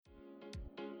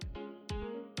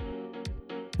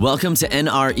Welcome to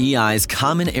NREI's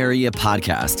Common Area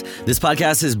Podcast. This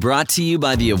podcast is brought to you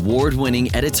by the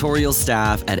award-winning editorial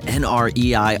staff at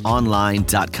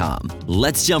NREIOnline.com.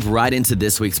 Let's jump right into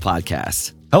this week's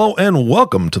podcast. Hello and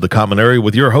welcome to the Common Area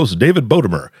with your host, David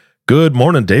Bodemer. Good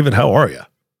morning, David. How are you?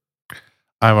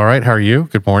 I'm all right. How are you?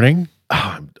 Good morning.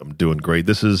 I'm doing great.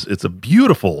 It's a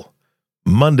beautiful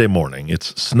Monday morning.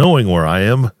 It's snowing where I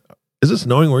am. Is it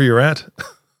snowing where you're at?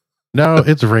 No,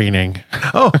 it's raining.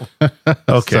 Oh,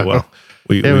 okay. So, well,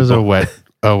 it was a wet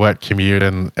commute,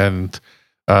 and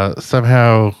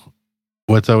somehow,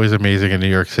 what's always amazing in New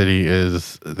York City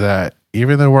is that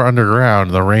even though we're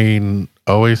underground, the rain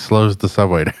always slows the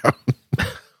subway down.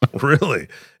 Really?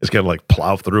 It's gonna like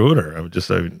plow through it, or I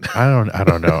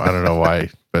don't know. I don't know why,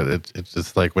 but it's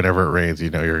just like whenever it rains, you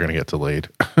know you're gonna get delayed.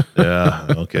 Yeah.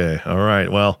 Okay. All right.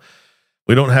 Well,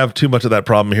 we don't have too much of that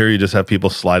problem here. You just have people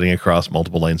sliding across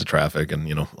multiple lanes of traffic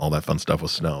and, all that fun stuff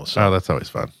with snow. So. Oh, that's always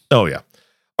fun. Oh, yeah.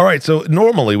 All right. So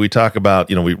normally we talk about,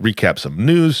 we recap some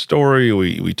news story.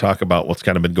 We talk about what's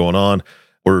kind of been going on.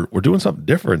 We're doing something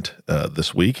different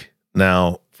this week.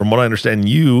 Now, from what I understand,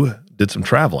 you did some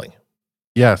traveling.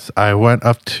 Yes, I went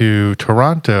up to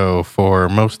Toronto for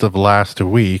most of last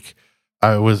week.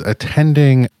 I was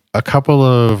attending a couple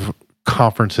of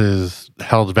conferences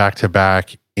held back to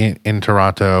back in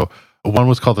Toronto. One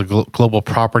was called the Global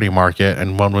Property Market,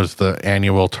 and one was the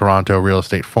annual Toronto Real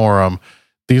Estate Forum.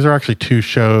 These are actually two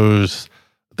shows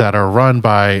that are run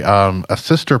by a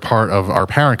sister part of our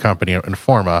parent company,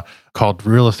 Informa, called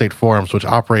Real Estate Forums, which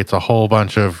operates a whole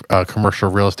bunch of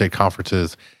commercial real estate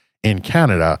conferences in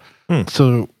Canada.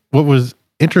 So what was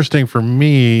interesting for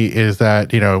me is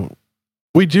that,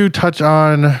 we do touch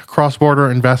on cross-border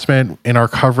investment in our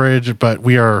coverage, but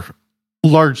we are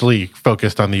largely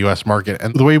focused on the U.S. market.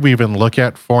 And the way we even look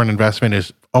at foreign investment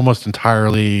is almost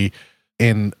entirely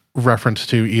in reference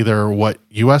to either what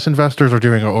U.S. investors are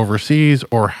doing overseas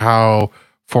or how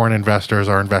foreign investors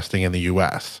are investing in the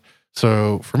U.S.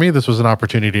 So for me, this was an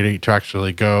opportunity to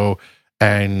actually go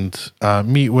and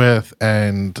meet with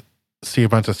and see a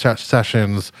bunch of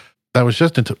sessions that was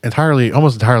just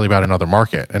almost entirely about another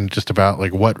market and just about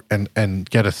like what and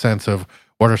get a sense of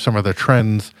what are some of the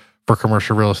trends for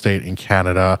commercial real estate in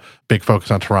Canada, big focus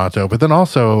on Toronto, but then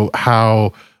also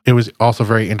how it was also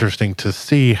very interesting to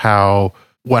see how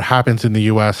what happens in the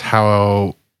U.S.,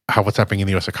 how what's happening in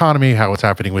the U.S. economy, how what's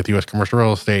happening with U.S. commercial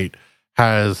real estate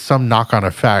has some knock-on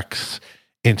effects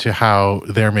into how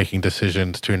they're making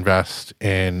decisions to invest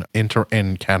in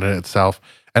Canada itself.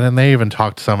 And then they even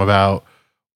talked some about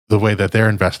the way that they're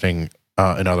investing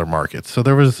in other markets. So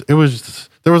there was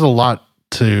a lot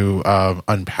to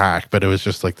unpack, but it was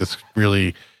just like this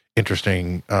really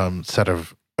interesting set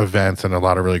of events and a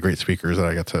lot of really great speakers that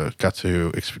I got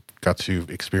to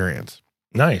experience.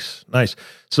 Nice.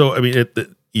 So I mean,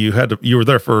 you were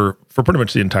there for pretty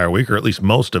much the entire week, or at least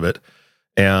most of it,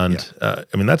 and I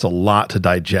mean that's a lot to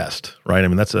digest, right? I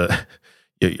mean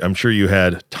I'm sure you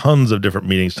had tons of different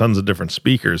meetings, tons of different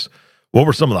speakers. What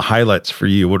were some of the highlights for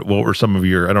you? What were some of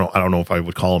your, I don't know if I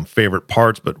would call them favorite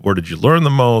parts, but where did you learn the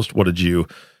most? What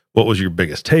was your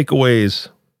biggest takeaways?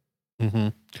 Mm-hmm.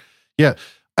 Yeah,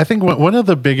 I think one of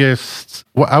the biggest,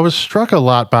 I was struck a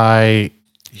lot by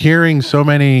hearing so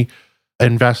many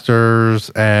investors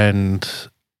and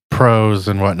pros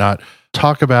and whatnot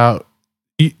talk about,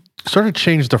 sort of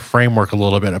change the framework a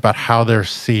little bit about how they're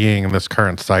seeing this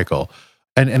current cycle.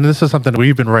 And this is something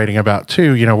we've been writing about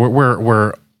too.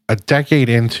 We're a decade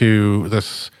into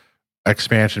this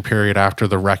expansion period after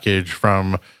the wreckage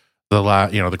from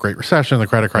the Great Recession, the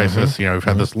credit crisis. Mm-hmm. We've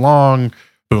had this long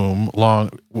boom,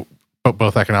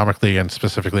 both economically and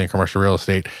specifically in commercial real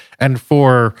estate. And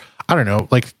for, I don't know,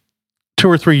 like 2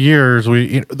 or 3 years,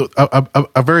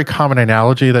 a very common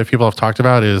analogy that people have talked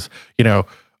about is,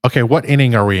 okay, what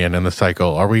inning are we in the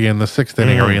cycle? Are we in the 6th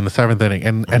inning? Are we in the 7th inning?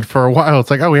 And for a while,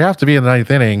 it's like, oh, we have to be in the 9th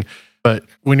inning. But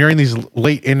when you're in these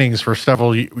late innings for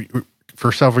several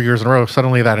years in a row,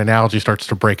 suddenly that analogy starts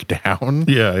to break down.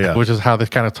 Yeah. Which is how they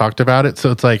kind of talked about it.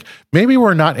 So it's like, maybe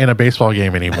we're not in a baseball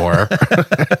game anymore.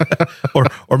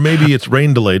 or maybe it's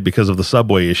rain delayed because of the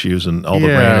subway issues and all the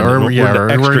rain. We're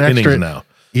extra innings now.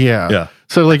 Yeah.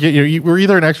 So like we're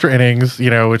either in extra innings,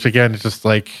 which again is just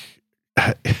like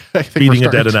I think feeding a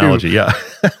dead analogy. Yeah.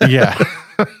 Yeah.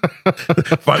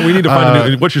 We need to find a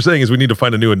new. What you're saying is we need to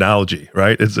find a new analogy,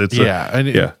 right?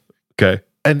 Okay.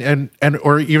 And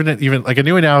or even like a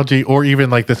new analogy, or even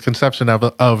like this conception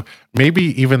of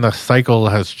maybe even the cycle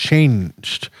has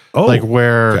changed. Oh, like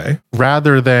where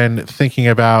rather than thinking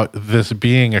about this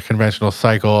being a conventional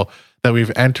cycle, that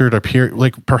we've entered a period,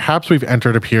 like perhaps we've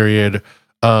entered a period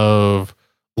of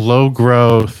low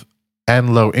growth,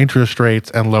 and low interest rates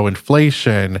and low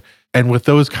inflation. And with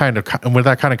those with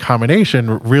that kind of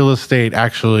combination, real estate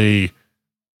actually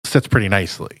sits pretty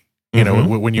nicely. You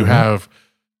know, when you have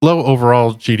low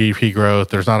overall GDP growth,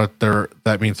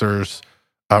 that means there's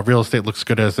real estate looks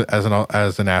good as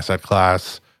an asset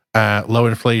class. Low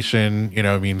inflation,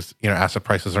 means asset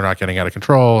prices are not getting out of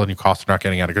control and your costs are not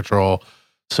getting out of control.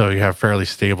 So you have fairly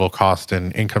stable cost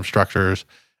and income structures.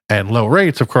 And low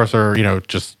rates, of course, are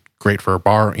just great for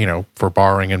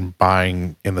borrowing and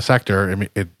buying in the sector. I mean,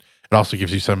 it also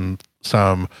gives you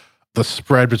the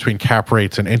spread between cap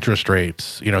rates and interest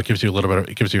rates. It gives you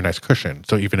it gives you a nice cushion.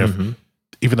 So even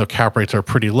though cap rates are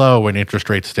pretty low and interest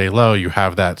rates stay low, you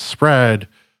have that spread,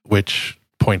 which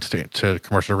points to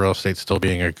commercial real estate still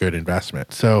being a good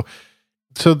investment. So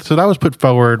that was put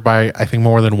forward by, I think,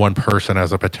 more than one person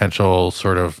as a potential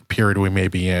sort of period we may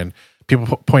be in.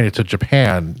 People pointed to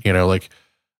Japan,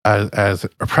 as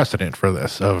a precedent for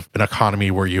this, of an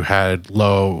economy where you had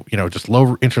low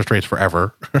interest rates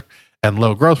forever and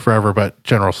low growth forever, but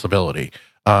general stability.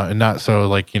 And not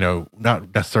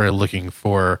necessarily looking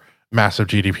for massive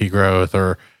GDP growth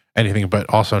or anything, but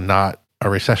also not a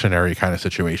recessionary kind of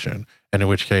situation. And in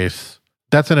which case,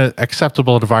 that's an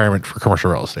acceptable environment for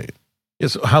commercial real estate.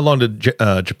 Yes. How long did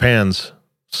Japan's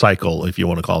cycle, if you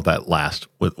want to call it that, last?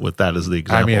 With that as the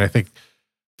example. I mean, I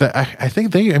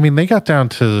think they got down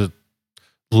to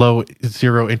low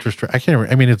zero interest rate.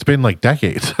 It's been like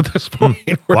decades at this point.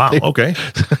 Wow. Okay.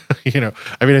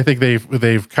 I think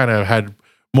they've kind of had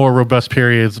more robust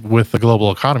periods with the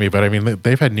global economy, but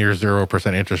they've had near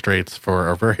 0% interest rates for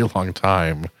a very long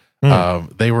time.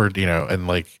 They were,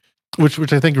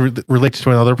 which I think relates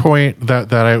to another point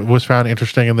that I was found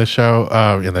interesting in this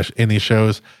show, in these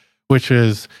shows, which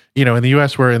is, in the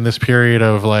US, we're in this period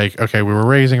of we were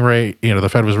raising rate, the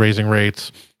Fed was raising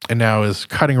rates and now is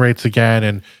cutting rates again.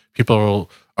 And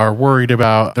people are worried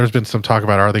about, there's been some talk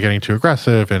about, are they getting too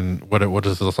aggressive and what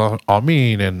does this all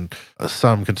mean? And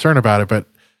some concern about it. But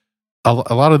a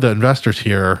lot of the investors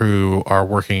here who are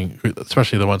working,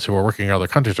 especially the ones who are working in other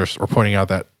countries, are pointing out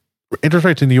that interest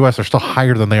rates in the US are still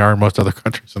higher than they are in most other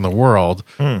countries in the world.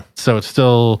 So it's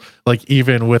still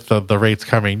even with the rates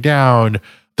coming down,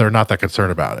 they're not that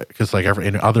concerned about it because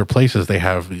in other places they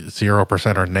have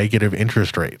 0% or negative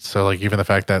interest rates. So even the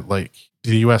fact that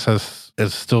the US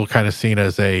is still kind of seen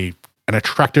as an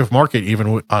attractive market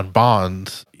even on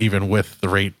bonds, even with the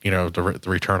rate, the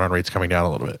return on rates coming down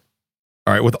a little bit.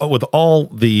 All right, with all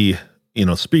the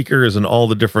speakers and all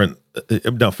the different.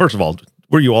 Now, first of all,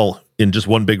 were you all in just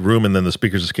one big room and then the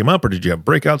speakers just came up, or did you have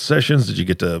breakout sessions? Did you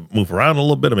get to move around a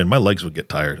little bit? My legs would get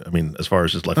tired. As far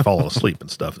as just falling asleep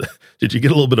and stuff. Did you get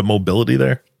a little bit of mobility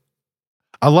there?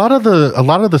 A lot of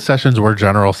the sessions were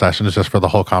general sessions just for the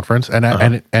whole conference, and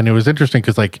it was interesting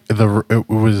because it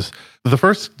was the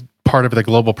first part of the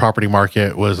global property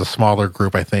market was a smaller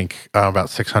group, I think about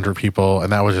 600 people,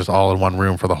 and that was just all in one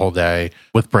room for the whole day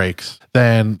with breaks.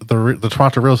 Then the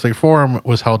Toronto Real Estate Forum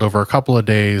was held over a couple of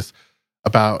days,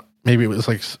 about maybe it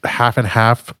was half and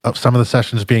half of some of the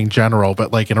sessions being general,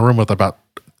 but in a room with about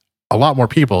a lot more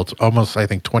people. It's almost, I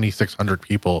think, 2,600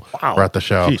 people were at the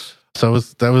show. Jeez. So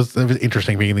it was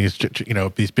interesting being these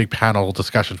these big panel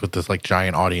discussions with this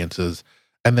giant audiences.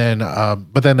 And then,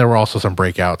 but then there were also some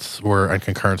breakouts and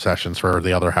concurrent sessions for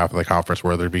the other half of the conference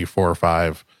where there'd be 4 or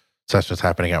 5 sessions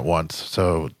happening at once.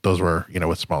 So those were,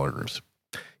 with smaller groups.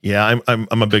 Yeah, I'm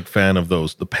a big fan of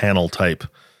the panel type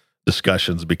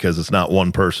discussions because it's not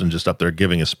one person just up there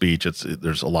giving a speech.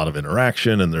 There's a lot of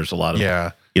interaction and there's a lot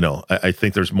of, I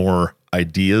think there's more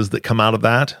ideas that come out of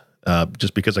that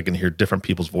just because I can hear different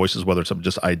people's voices, whether it's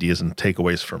just ideas and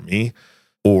takeaways from me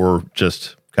or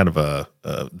just kind of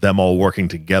them all working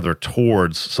together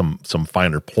towards some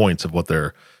finer points of what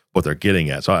they're getting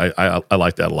at. So I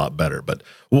like that a lot better. But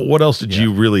what else did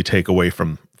you really take away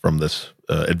from this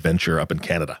adventure up in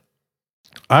Canada?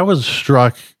 I was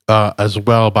struck as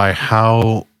well by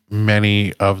how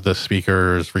many of the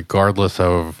speakers, regardless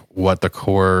of what the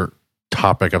core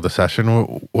topic of the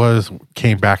session was,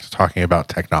 came back to talking about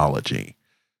technology.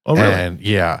 Oh,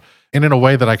 really? And in a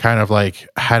way that I kind of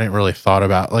hadn't really thought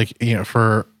about,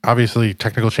 for obviously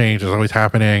technical change is always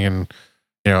happening. And,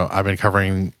 I've been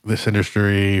covering this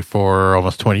industry for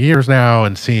almost 20 years now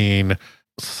and seen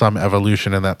some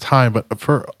evolution in that time. But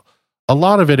for a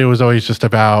lot of it was always just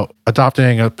about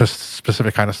adopting a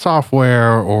specific kind of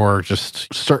software or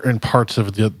just certain parts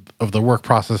of the work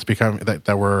process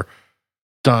that were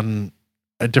done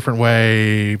a different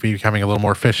way, becoming a little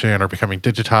more efficient or becoming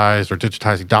digitized or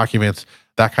digitizing documents,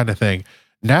 that kind of thing.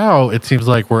 Now it seems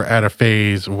like we're at a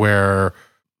phase where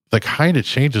the kind of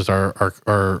changes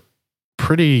are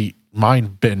pretty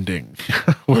mind bending,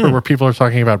 where people are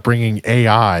talking about bringing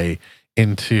AI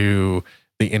into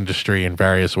the industry in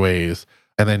various ways,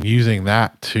 and then using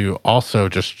that to also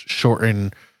just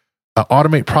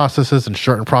automate processes and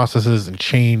shorten processes and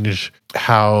change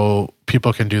how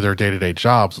people can do their day-to-day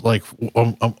jobs. Like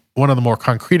one of the more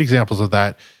concrete examples of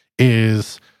that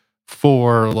is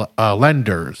for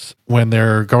lenders when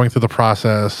they're going through the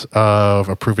process of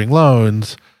approving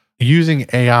loans, using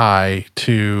AI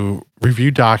to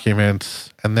review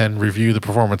documents and then review the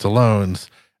performance of loans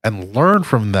and learn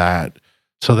from that,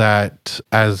 so that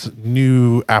as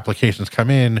new applications come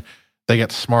in, they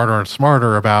get smarter and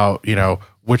smarter about,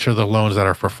 which are the loans that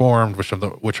are performed,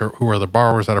 who are the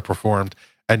borrowers that are performed,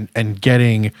 and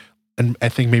I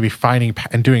think maybe finding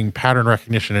and doing pattern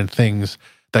recognition and things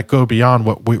that go beyond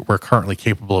what we're currently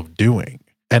capable of doing.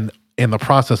 And in the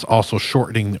process, also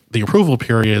shortening the approval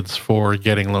periods for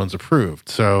getting loans approved.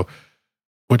 So,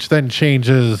 which then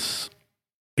changes,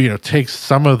 takes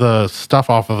some of the stuff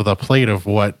off of the plate of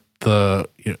what the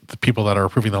people that are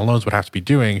approving the loans would have to be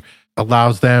doing,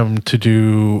 allows them to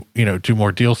do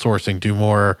more deal sourcing, do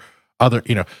more other,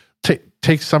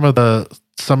 take some of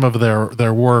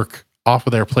their work off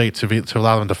of their plate to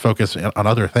allow them to focus on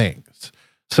other things.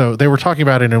 So they were talking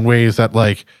about it in ways that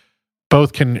like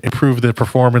both can improve the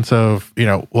performance of,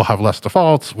 we'll have less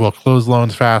defaults, we'll close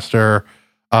loans faster,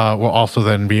 we'll also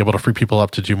then be able to free people up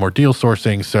to do more deal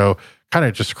sourcing. So kind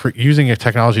of just using a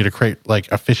technology to create like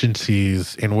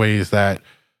efficiencies in ways that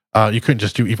you couldn't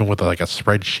just do even with like a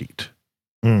spreadsheet.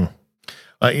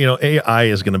 AI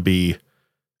is going to be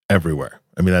everywhere.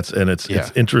 I mean, it's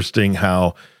interesting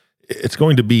how it's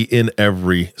going to be in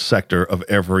every sector of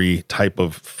every type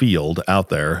of field out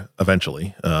there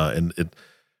eventually. And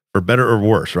for better or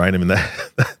worse, right? I mean,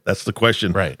 that's the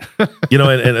question. Right.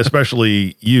 And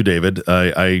especially you, David,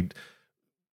 I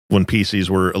when PCs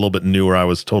were a little bit newer, I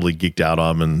was totally geeked out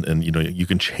on them, and you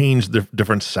can change the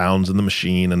different sounds in the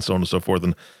machine and so on and so forth.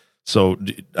 And so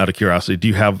out of curiosity, do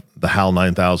you have the HAL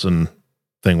 9000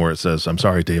 thing where it says, "I'm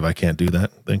sorry, Dave, I can't do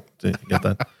that" thing? Do you get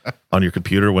that on your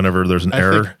computer whenever there's an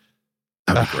error?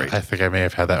 That'd be great. I think I may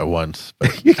have had that once.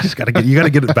 But you just got to get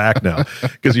it back now,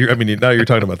 because now you're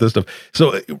talking about this stuff.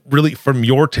 So really, from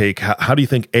your take, how do you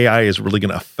think AI is really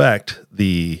going to affect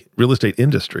the real estate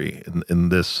industry in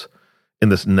this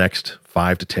next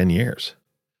 5 to 10 years?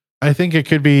 I think it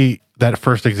could be that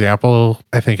first example,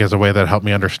 I think, is a way that helped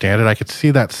me understand it. I could see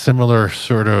that similar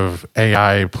sort of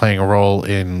AI playing a role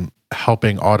in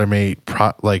helping automate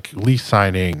like lease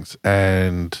signings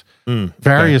and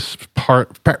various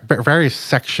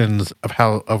sections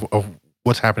of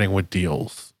what's happening with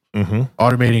deals.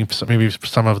 Automating maybe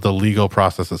some of the legal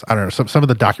processes. I don't know, some of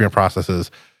the document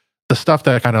processes, the stuff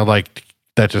that kind of like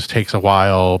that just takes a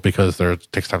while because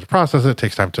it takes time to process it,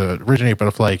 takes time to originate. But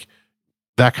if like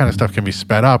that kind of stuff can be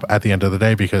sped up at the end of the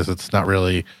day, because it's not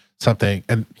really something,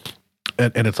 and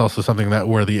it's also something that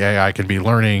where the AI can be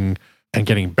learning and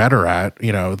getting better at,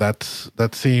 that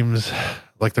seems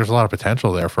like there's a lot of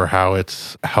potential there for how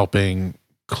it's helping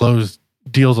close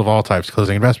deals of all types,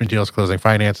 closing investment deals, closing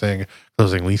financing,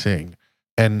 closing leasing.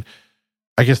 And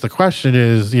I guess the question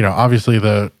is, obviously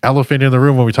the elephant in the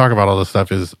room when we talk about all this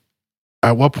stuff is,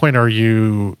 at what point are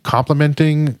you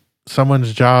complementing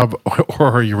someone's job or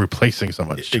are you replacing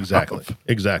someone's job?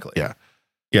 Exactly. Yeah.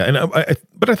 Yeah. And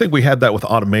but I think we had that with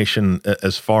automation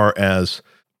as far as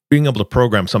being able to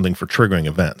program something for triggering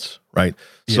events, right?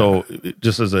 Yeah. So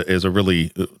just as a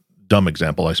really dumb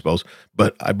example, I suppose,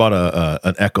 but I bought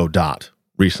an Echo Dot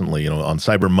recently, on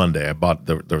Cyber Monday.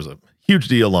 There was a huge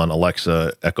deal on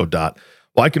Alexa Echo Dot.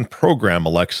 Well, I can program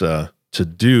Alexa to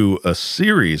do a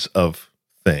series of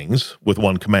things with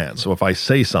one command. So if I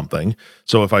say something,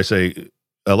 if I say,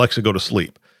 Alexa, go to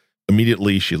sleep,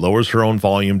 immediately she lowers her own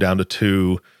volume down to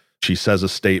 2. She says a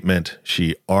statement.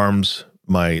 She arms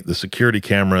the security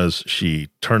cameras. She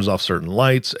turns off certain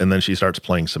lights, and then she starts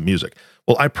playing some music.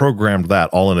 Well, I programmed that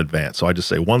all in advance. So I just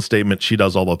say one statement. She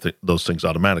does all of those things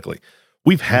automatically.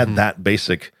 We've had that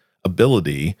basic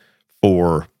ability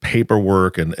for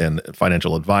paperwork and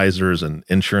financial advisors and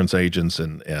insurance agents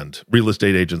and real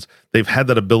estate agents. They've had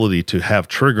that ability to have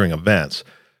triggering events,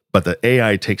 but the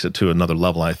AI takes it to another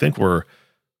level. I think we're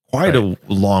quite a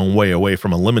long way away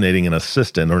from eliminating an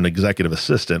assistant or an executive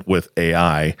assistant with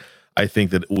AI. I think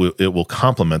that it will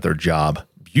complement their job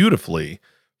beautifully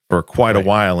for quite a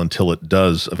while until it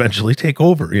does eventually take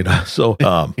over, So,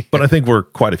 but I think we're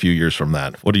quite a few years from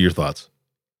that. What are your thoughts?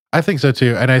 I think so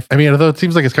too. And I mean, although it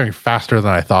seems like it's coming faster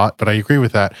than I thought, but I agree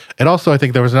with that. And also, I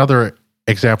think there was another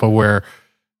example where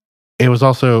it was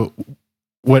also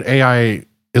what AI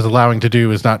is allowing to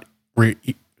do is not,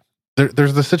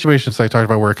 there's the situations I talked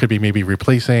about where it could be maybe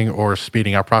replacing or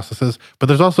speeding up processes, but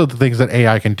there's also the things that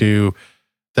AI can do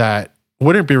that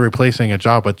wouldn't be replacing a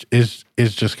job, but is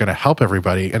just going to help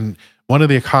everybody. And one of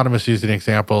the economists used an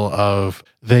example of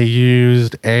they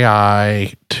used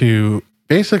AI to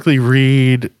basically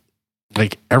read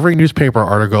like every newspaper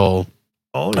article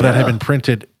that had been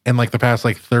printed in like the past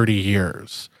like 30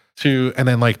 years and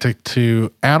then like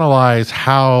to analyze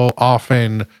how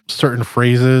often certain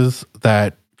phrases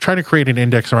that try to create an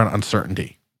index around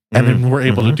uncertainty. And then we're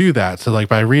able to do that. So like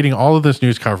by reading all of this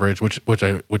news coverage, which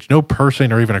no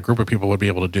person or even a group of people would be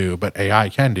able to do, but AI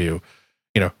can do,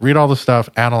 read all the stuff,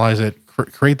 analyze it,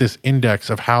 create this index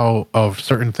of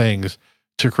certain things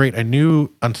to create a new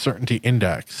uncertainty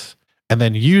index, and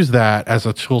then use that as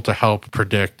a tool to help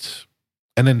predict.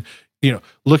 And then,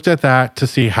 looked at that to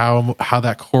see how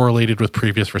that correlated with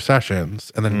previous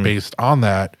recessions. And then based on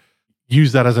that,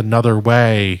 use that as another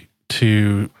way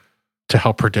to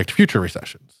help predict future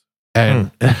recessions.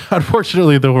 And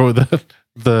unfortunately, the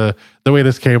way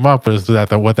this came up is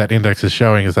that what that index is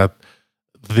showing is that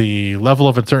the level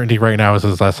of uncertainty right now is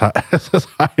as high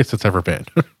as it's ever been.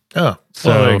 Oh, so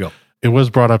well, there you go. It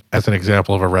was brought up as an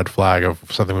example of a red flag of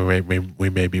something we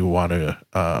maybe want to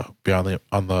be on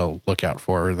the lookout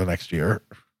for the next year.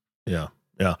 Yeah.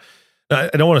 Now, I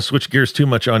don't want to switch gears too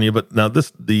much on you, but now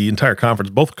the entire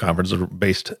conference, both conferences are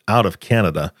based out of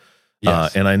Canada.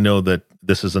 Yes. And I know that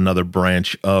this is another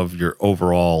branch of your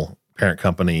overall parent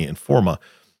company, Informa.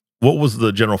 What was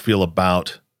the general feel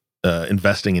about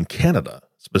investing in Canada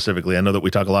specifically? I know that we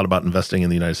talk a lot about investing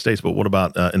in the United States, but what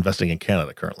about investing in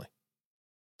Canada currently?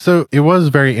 So it was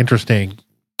very interesting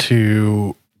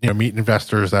to meet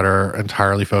investors that are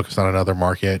entirely focused on another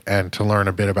market and to learn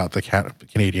a bit about the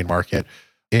Canadian market.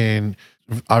 And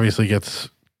obviously gets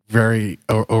very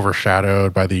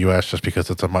overshadowed by the U.S. just because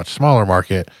it's a much smaller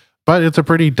market. But it's a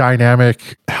pretty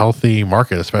dynamic, healthy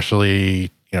market,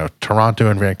 especially, Toronto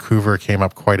and Vancouver came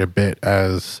up quite a bit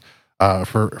as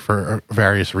for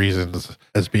various reasons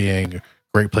as being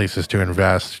great places to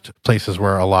invest, places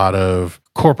where a lot of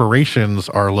corporations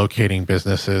are locating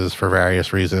businesses for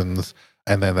various reasons,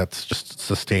 and then that's just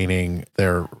sustaining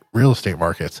their real estate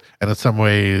markets. And in some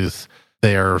ways,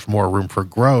 there's more room for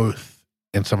growth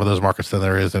in some of those markets than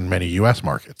there is in many U.S.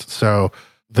 markets. So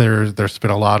there's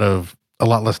been a lot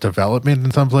less development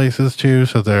in some places too.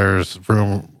 So there's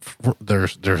room.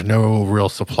 There's no real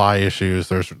supply issues.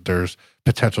 There's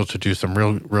potential to do some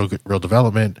real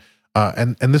development.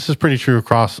 And this is pretty true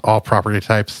across all property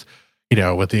types.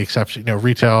 With the exception,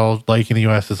 retail, like in the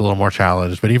U.S., is a little more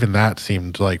challenged. But even that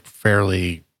seemed like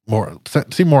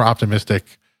more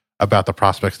optimistic about the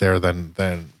prospects there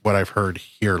than what I've heard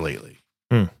here lately.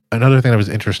 Another thing that was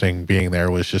interesting being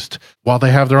there was just while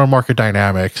they have their own market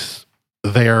dynamics,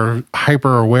 they are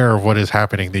hyper aware of what is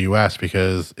happening in the U.S.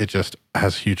 because it just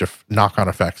has huge knock-on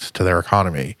effects to their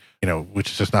economy,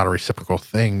 which is just not a reciprocal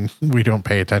thing. We don't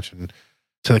pay attention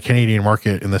to the Canadian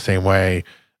market in the same way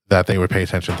that they would pay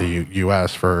attention to the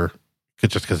U.S.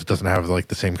 just because it doesn't have like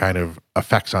the same kind of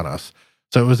effects on us.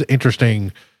 So it was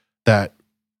interesting that.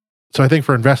 So I think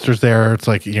for investors there, it's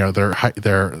like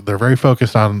they're very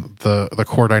focused on the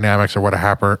core dynamics or what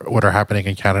are happening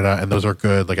in Canada, and those are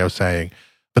good, like I was saying.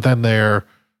 But then they're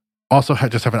also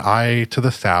just have an eye to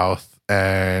the South,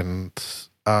 and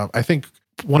I think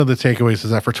one of the takeaways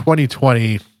is that for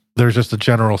 2020, there's just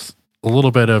a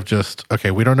little bit of just,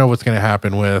 okay, we don't know what's going to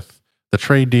happen with the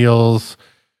trade deals.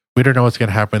 We don't know what's going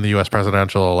to happen in the U.S.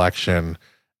 presidential election.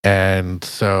 And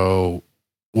so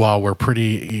while we're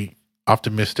pretty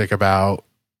optimistic about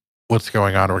what's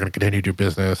going on, we're going to continue to do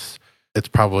business, it's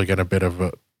probably going to be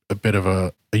a bit of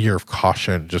a year of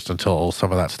caution just until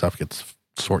some of that stuff gets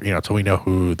until we know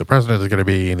who the president is going to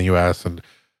be in the U.S. and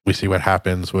we see what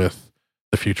happens with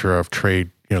the future of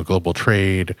trade, global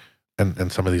trade,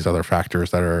 and some of these other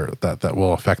factors that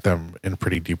will affect them in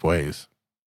pretty deep ways.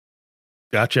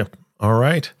 Gotcha. All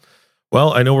right.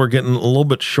 Well, I know we're getting a little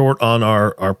bit short on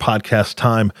our podcast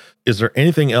time. Is there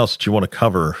anything else that you want to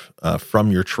cover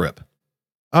from your trip?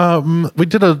 We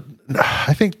did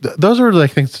I think those are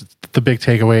the big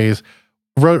takeaways.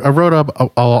 I wrote up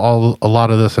a lot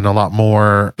of this and a lot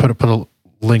more, put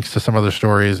links to some other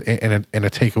stories in a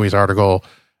takeaways article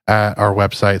at our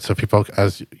website. So people,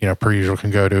 as per usual,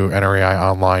 can go to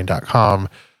nreionline.com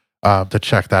to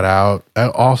check that out.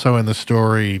 Also in the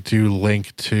story, do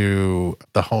link to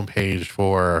the homepage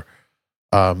for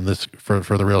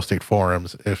for the real estate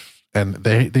forums.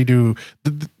 They do.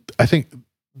 I think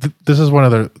this is one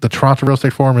of the Toronto Real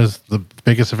Estate Forum is the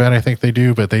biggest event I think they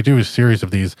do, but they do a series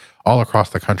of these all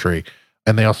across the country,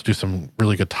 and they also do some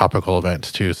really good topical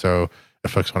events too. So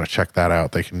if folks want to check that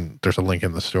out, there's a link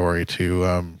in the story to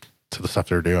the stuff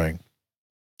they're doing.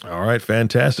 All right,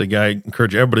 fantastic. I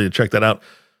encourage everybody to check that out.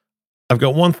 I've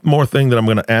got one more thing that I'm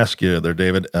going to ask you there,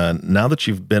 David. Now that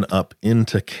you've been up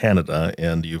into Canada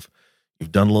and you've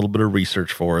done a little bit of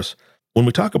research for us, when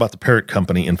we talk about the parent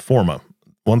company Informa,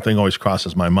 one thing always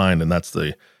crosses my mind, and that's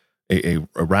a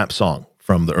rap song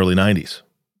from the early 90s.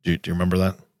 Do you remember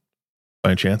that by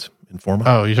any chance? Informa?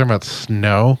 Oh, you're talking about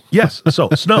Snow? Yes. So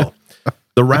Snow,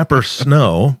 the rapper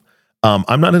Snow.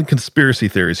 I'm not in conspiracy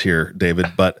theories here, David,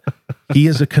 but he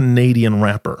is a Canadian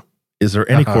rapper. Is there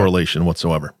any correlation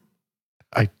whatsoever?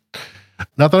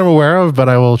 Not that I'm aware of, but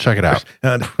I will check it out.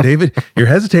 David, you're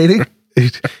hesitating.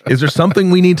 Is there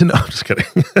something we need to know? I'm just kidding.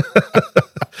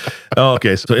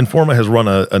 Okay, so Informa has run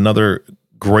another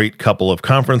great couple of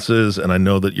conferences, and I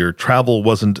know that your travel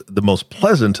wasn't the most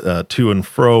pleasant to and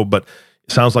fro, but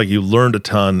it sounds like you learned a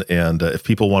ton, and if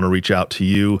people want to reach out to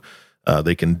you,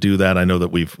 they can do that. I know that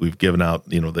we've given out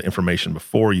the information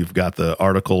before. You've got the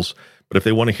articles, but if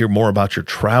they want to hear more about your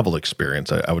travel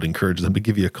experience, I would encourage them to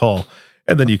give you a call,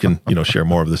 and then you can share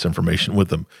more of this information with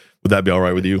them. Would that be all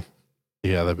right with you?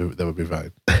 Yeah, that would be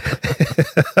fine.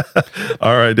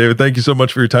 All right, David, thank you so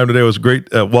much for your time today. It was great.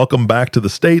 Welcome back to the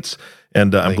States,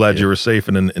 and I'm glad you were safe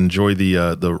and enjoy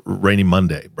the rainy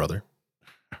Monday, brother.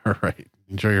 All right.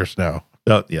 Enjoy your snow.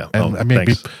 Oh, yeah. And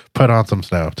maybe put on some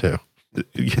snow too.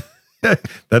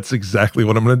 That's exactly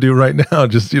what I'm going to do right now,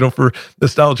 just for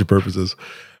nostalgia purposes.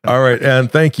 All right,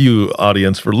 and thank you,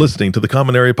 audience, for listening to the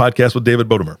Common Area Podcast with David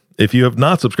Bodemer. If you have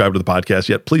not subscribed to the podcast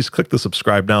yet, please click the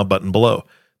subscribe now button below.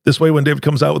 This way, when David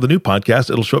comes out with a new podcast,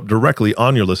 it'll show up directly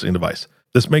on your listening device.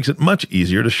 This makes it much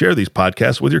easier to share these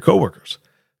podcasts with your coworkers.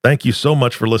 Thank you so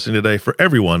much for listening today. For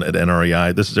everyone at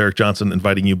NREI, this is Eric Johnson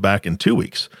inviting you back in 2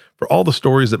 weeks for all the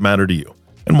stories that matter to you.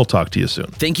 And we'll talk to you soon.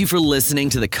 Thank you for listening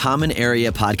to the Common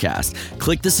Area Podcast.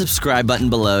 Click the subscribe button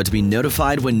below to be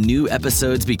notified when new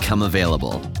episodes become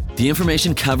available. The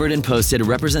information covered and posted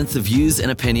represents the views and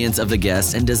opinions of the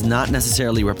guests and does not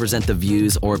necessarily represent the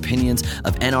views or opinions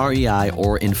of NREI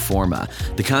or Informa.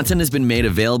 The content has been made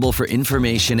available for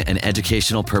information and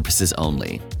educational purposes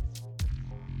only.